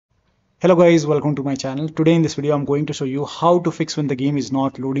Hello guys, welcome to my channel. Today in this video I'm going to show you how to fix when the game is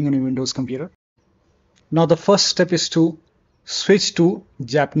not loading on your Windows computer. Now the first step is to switch to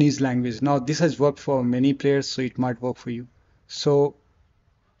Japanese language. Now this has worked for many players, so it might work for you. So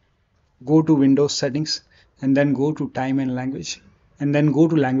go to Windows settings and then go to time and language and then go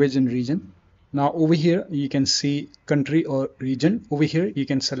to language and region. Now over here you can see country or region. Over here you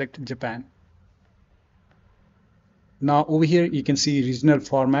can select Japan. Now over here you can see regional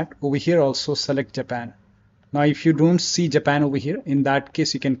format. Over here also select Japan. Now if you don't see Japan over here, in that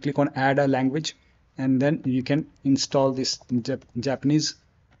case you can click on add a language and then you can install this Japanese.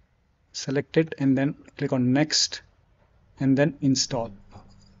 Select it and then click on next and then install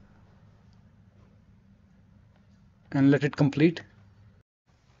and let it complete.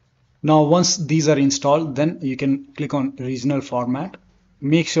 Now once these are installed, then you can click on regional format.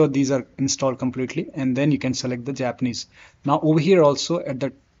 Make sure these are installed completely and then you can select the Japanese. Now over here also at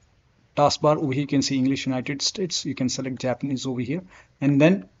the taskbar over here you can see English United States. You can select Japanese over here and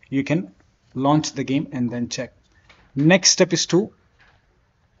then you can launch the game and then check. Next step is to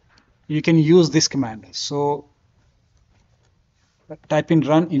you can use this command. So type in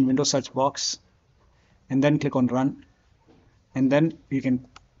run in Windows search box and then click on run and then you can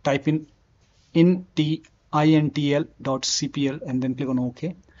type in intl.cpl and then click on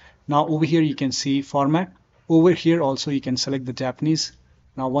OK. Now over here you can see format. Over here also you can select the Japanese.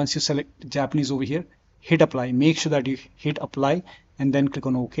 Now once you select Japanese over here, hit apply. Make sure that you hit apply and then click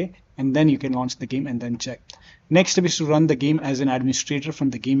on OK and then you can launch the game and then check. Next step is to run the game as an administrator from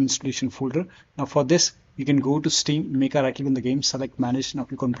the game installation folder. Now for this you can go to Steam, make a right click on the game, select manage. Now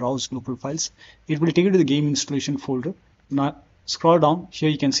click on browse local files. It will take you to the game installation folder. Now scroll down, here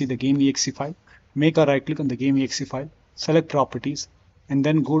you can see the game exe file. Make a right click on the game exe file, select properties and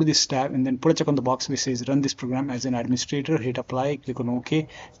then go to this tab and then put a check on the box which says run this program as an administrator, hit apply, click on OK,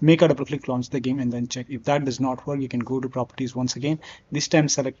 make a double click, launch the game and then check. If that does not work, you can go to properties once again. This time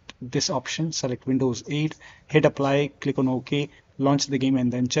select this option, select Windows 8, hit apply, click on OK, launch the game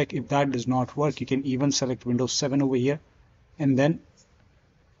and then check. If that does not work, you can even select Windows 7 over here and then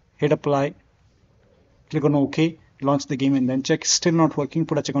hit apply, click on OK, launch the game and then check. Still not working,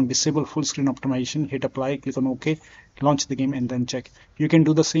 put a check on disable full screen optimization, hit apply, click on OK, launch the game and then check. You can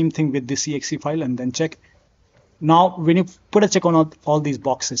do the same thing with this exe file and then check. Now when you put a check on all these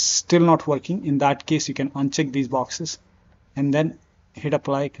boxes, still not working, in that case you can uncheck these boxes and then hit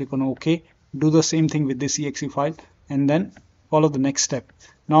apply, click on OK. Do the same thing with this exe file and then follow the next step.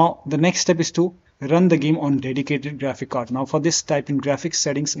 Now the next step is to run the game on dedicated graphic card. Now for this, type in graphics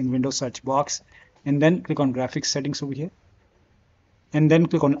settings in Windows search box and then click on graphics settings over here and then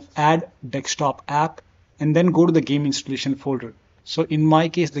click on add desktop app and then go to the game installation folder. So in my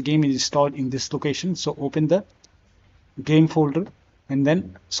case the game is installed in this location, so open the game folder and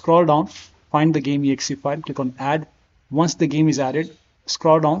then scroll down, find the game exe file, click on add. Once the game is added,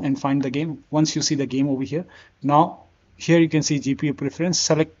 scroll down and find the game. Once you see the game over here, now here you can see GPU preference,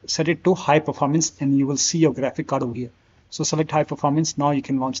 set it to high performance and you will see your graphic card over here. So select high performance. Now you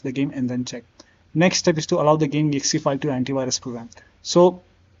can launch the game and then check. Next step is to allow the game exe file to antivirus program. So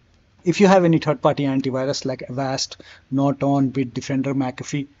if you have any third-party antivirus like Avast, Norton, Bitdefender,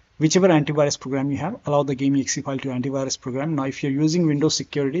 McAfee, whichever antivirus program you have, allow the game exe file to antivirus program. Now if you're using Windows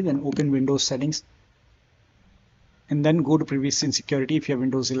security, then open Windows settings and then go to previous in security if you have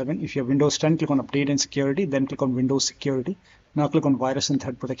Windows 11. If you have Windows 10, click on update and security, then click on Windows security. Now click on virus and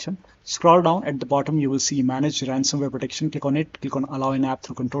threat protection. Scroll down, at the bottom you will see manage ransomware protection. Click on it, click on allow an app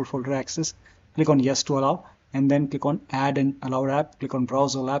through control folder access. Click on yes to allow and then click on add an allowed app. Click on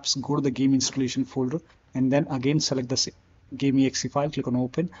browse all apps, go to the game installation folder and then again select the game exe file, click on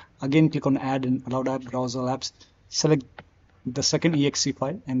open. Again click on add an allowed app, browse all apps, select the second exe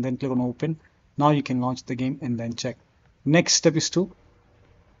file and then click on open. Now you can launch the game and then check. Next step is to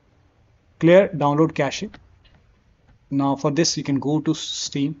clear download cache. Now for this you can go to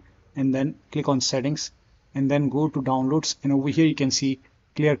Steam and then click on settings and then go to downloads and over here you can see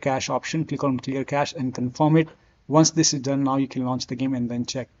clear cache option. Click on clear cache and confirm it. Once this is done, now you can launch the game and then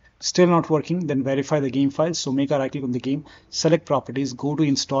check. Still not working, then verify the game files. So make a right click on the game, select properties, go to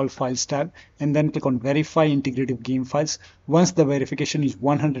install files tab and then click on verify integrative game files. Once the verification is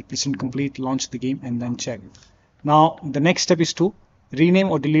 100% complete, launch the game and then check. Now the next step is to rename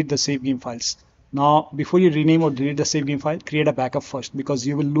or delete the save game files. Now before you rename or delete the save game file, create a backup first because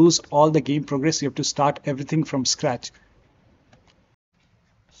you will lose all the game progress. You have to start everything from scratch.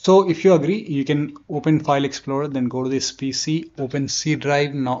 So if you agree, you can open File Explorer, then go to this PC, open C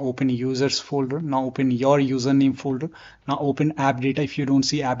drive, now open users folder, now open your username folder, now open app data. If you don't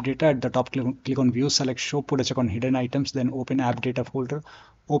see app data at the top, click on view, select show, put a check on hidden items, then open app data folder,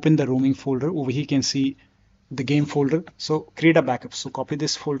 open the roaming folder. Over here you can see the game folder. So create a backup. So copy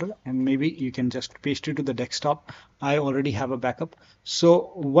this folder and maybe you can just paste it to the desktop. I already have a backup.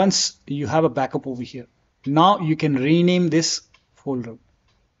 So once you have a backup over here, now you can rename this folder.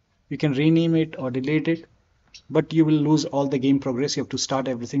 You can rename it or delete it, but you will lose all the game progress. You have to start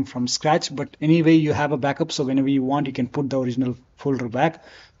everything from scratch. But anyway, you have a backup, so whenever you want, you can put the original folder back.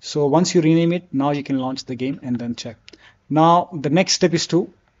 So once you rename it, now you can launch the game and then check. Now the next step is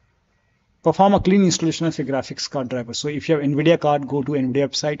to perform a clean installation of your graphics card driver. So if you have NVIDIA card, go to NVIDIA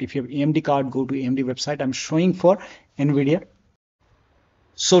website. If you have AMD card, go to AMD website. I'm showing for NVIDIA.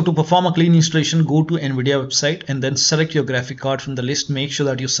 So to perform a clean installation, go to NVIDIA website and then select your graphic card from the list. Make sure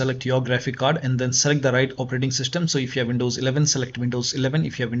that you select your graphic card and then select the right operating system. So if you have Windows 11, select Windows 11.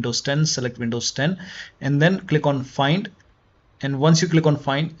 If you have Windows 10, select Windows 10 and then click on Find. And once you click on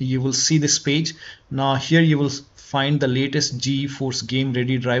Find, you will see this page. Now here you will find the latest GeForce Game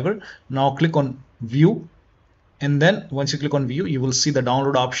Ready driver. Now click on View, and then once you click on View, you will see the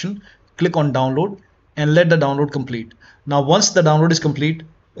download option. Click on Download and let the download complete. Now once the download is complete,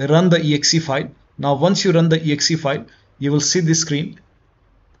 run the exe file. Now once you run the exe file, you will see this screen.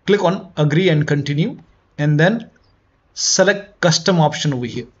 Click on Agree and Continue and then select Custom option over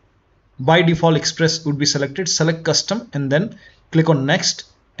here. By default Express would be selected. Select Custom and then click on Next,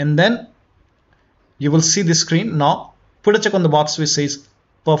 and then you will see this screen. Now put a check on the box which says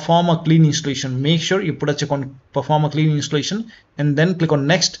perform a clean installation. Make sure you put a check on perform a clean installation and then click on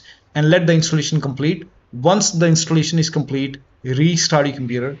Next and let the installation complete. Once the installation is complete, restart your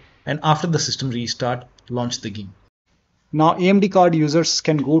computer, and after the system restart, launch the game. Now AMD card users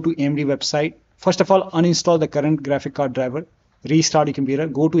can go to AMD website. First of all, uninstall the current graphic card driver, restart your computer,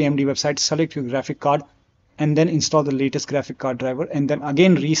 go to AMD website, select your graphic card, and then install the latest graphic card driver, and then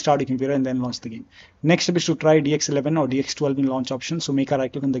again restart your computer and then launch the game. Next step is to try DX11 or DX12 in launch option. So make a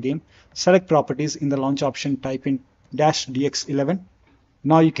right click on the game, select properties, in the launch option type in -DX11.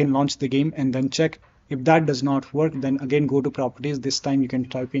 Now you can launch the game and then check. If that does not work, then again go to properties. This time you can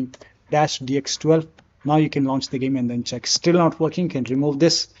type in -DX12. Now you can launch the game and then check. Still not working, you can remove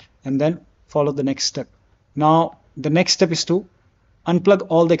this and then follow the next step. Now the next step is to unplug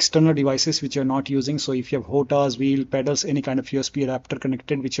all the external devices which you're not using. So if you have hotas, wheel, pedals, any kind of USB adapter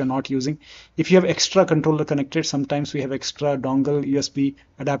connected which you're not using. If you have extra controller connected, sometimes we have extra dongle USB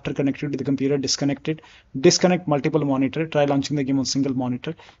adapter connected to the computer, disconnected. Disconnect multiple monitor, try launching the game on single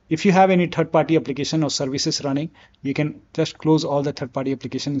monitor. If you have any third-party application or services running, you can just close all the third-party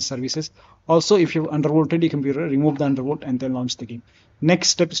application and services. Also, if you've undervolted your computer, remove the undervolt and then launch the game. Next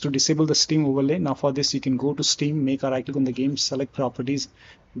step is to disable the Steam overlay. Now for this, you can go to Steam, make a right click on the game, select properties,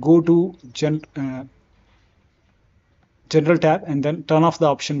 go to General tab, and then turn off the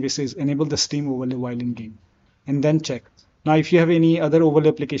option which says enable the Steam overlay while in game, and then check. Now if you have any other overlay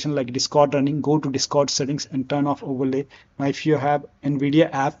application like Discord running, go to Discord settings and turn off overlay. Now if you have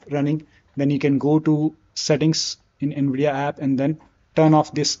NVIDIA app running, then you can go to settings in NVIDIA app and then turn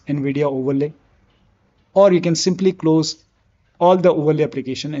off this NVIDIA overlay, or you can simply close all the overlay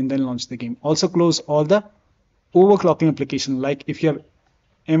application and then launch the game. Also close all the overclocking application, like if you have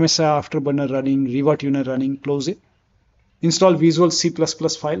MSI Afterburner running, Riva Tuner running, close it. Install Visual C++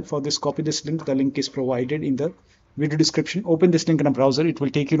 file. For this, copy this link. The link is provided in the video description. Open this link in a browser. It will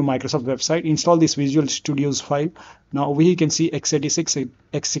take you to Microsoft website. Install this Visual Studios file. Now over here you can see x86 and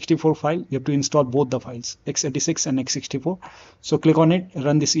x64 file. You have to install both the files, x86 and x64. So click on it,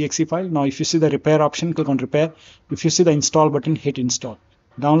 run this exe file. Now if you see the repair option, click on repair. If you see the install button, hit install.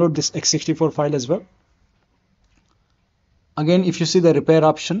 Download this x64 file as well. Again, if you see the repair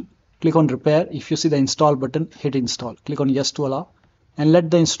option, click on repair. If you see the install button, hit install. Click on yes to allow and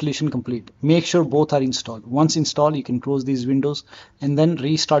let the installation complete. Make sure both are installed. Once installed, you can close these windows and then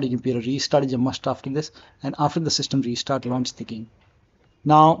restart your computer. Restart is a must after this, and after the system restart, launch the game.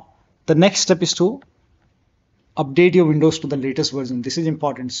 Now the next step is to update your Windows to the latest version. This is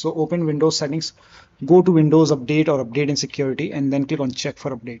important. So open Windows settings, go to Windows Update or Update and Security, and then click on check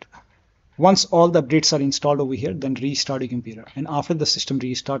for update. Once all the updates are installed over here, then restart your computer, and after the system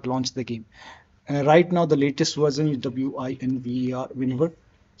restart, launch the game. Right now the latest version is WINVER.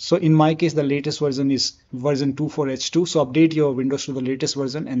 So in my case, the latest version is version 24H2. So update your Windows to the latest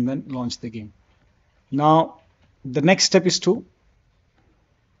version and then launch the game. Now the next step is to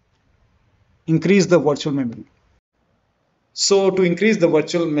increase the virtual memory. So to increase the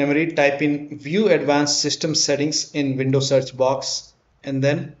virtual memory, type in View Advanced System Settings in Windows search box. and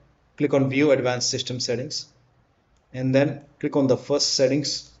then click on View Advanced System Settings, and then click on the first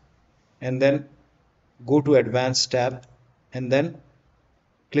settings, and then go to Advanced tab, and then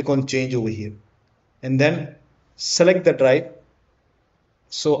click on Change over here, and then select the drive.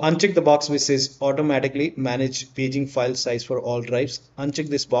 So uncheck the box which says automatically manage paging file size for all drives. Uncheck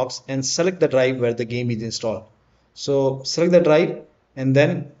this box and select the drive where the game is installed. So select the drive, and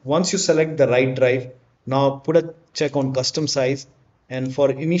then once you select the right drive, now put a check on custom size, and for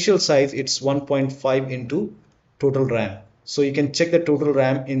initial size it's 1.5 into total RAM. So you can check the total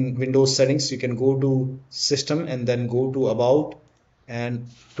RAM in Windows settings. You can go to system and then go to about, and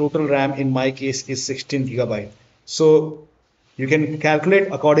total RAM in my case is 16 gigabyte. So you can calculate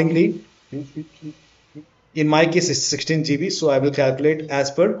accordingly. In my case it's 16 GB, so I will calculate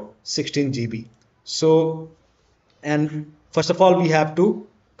as per 16 GB. So, and first of all we have to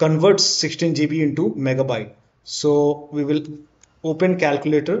convert 16 GB into megabyte. So we will open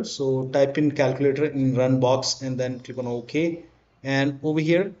calculator. So type in calculator in run box and then click on OK, and over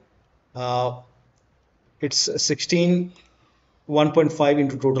here it's 16 1.5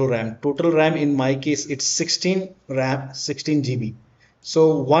 into total RAM. Total RAM in my case it's 16 RAM 16 GB.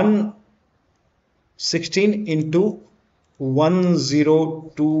 So 16 into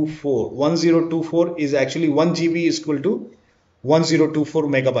 1024 is actually 1 GB is equal to 1024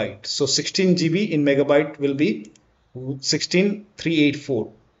 megabyte. So 16 GB in megabyte will be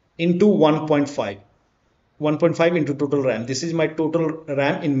 16384 into 1.5 into total RAM. This is my total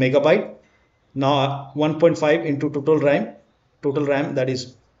RAM in megabyte. Now 1.5 into total RAM, that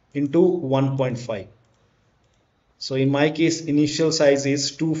is into 1.5. So in my case initial size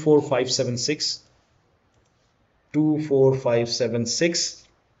is 24576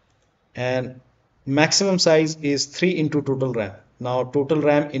 and maximum size is 3 into total RAM. Now total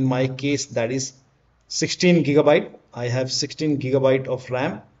RAM in my case that is 16 gigabyte. I have 16 gigabyte of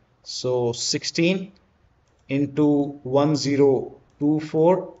RAM. So 16 into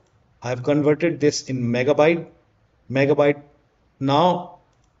 1024, I have converted this in megabyte. Now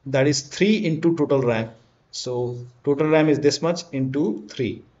that is 3 into total RAM. So total RAM is this much into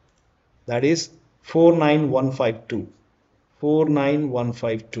 3, that is 49152.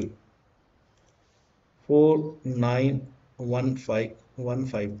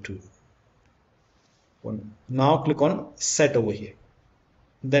 4915152. Now click on set over here,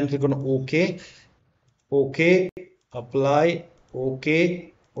 then click on OK, apply,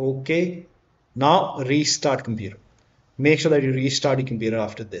 OK. Now restart computer. Make sure that you restart your computer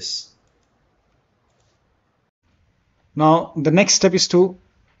after this. Now the next step is to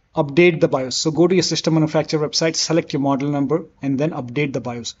update the BIOS. So go to your system manufacturer website, select your model number, and then update the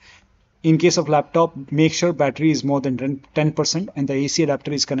BIOS. In case of laptop, make sure battery is more than 10% and the AC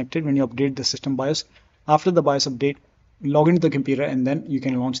adapter is connected when you update the system BIOS. After the BIOS update, log into the computer and then you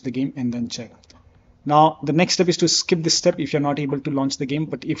can launch the game and then check. Now the next step is to skip this step if you're not able to launch the game,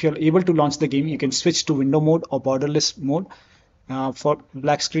 but if you're able to launch the game, you can switch to window mode or borderless mode. For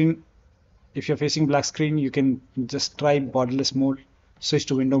black screen, if you're facing black screen, you can just try borderless mode, switch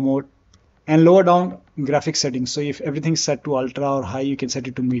to window mode, and lower down graphics settings. So if everything's set to ultra or high, you can set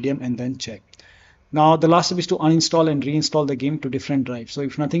it to medium and then check. Now the last step is to uninstall and reinstall the game to different drives. So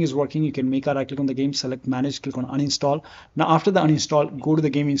if nothing is working, you can make a right click on the game, select manage, click on uninstall. Now after the uninstall, go to the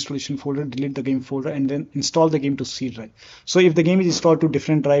game installation folder, delete the game folder, and then install the game to C drive. So if the game is installed to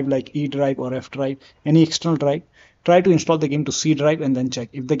different drive like E drive or F drive, any external drive, try to install the game to C drive and then check.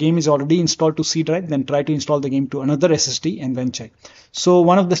 If the game is already installed to C drive, then try to install the game to another SSD and then check. So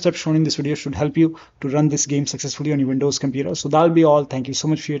one of the steps shown in this video should help you to run this game successfully on your Windows computer. So that'll be all. Thank you so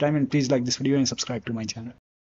much for your time, and please like this video and subscribe to my channel.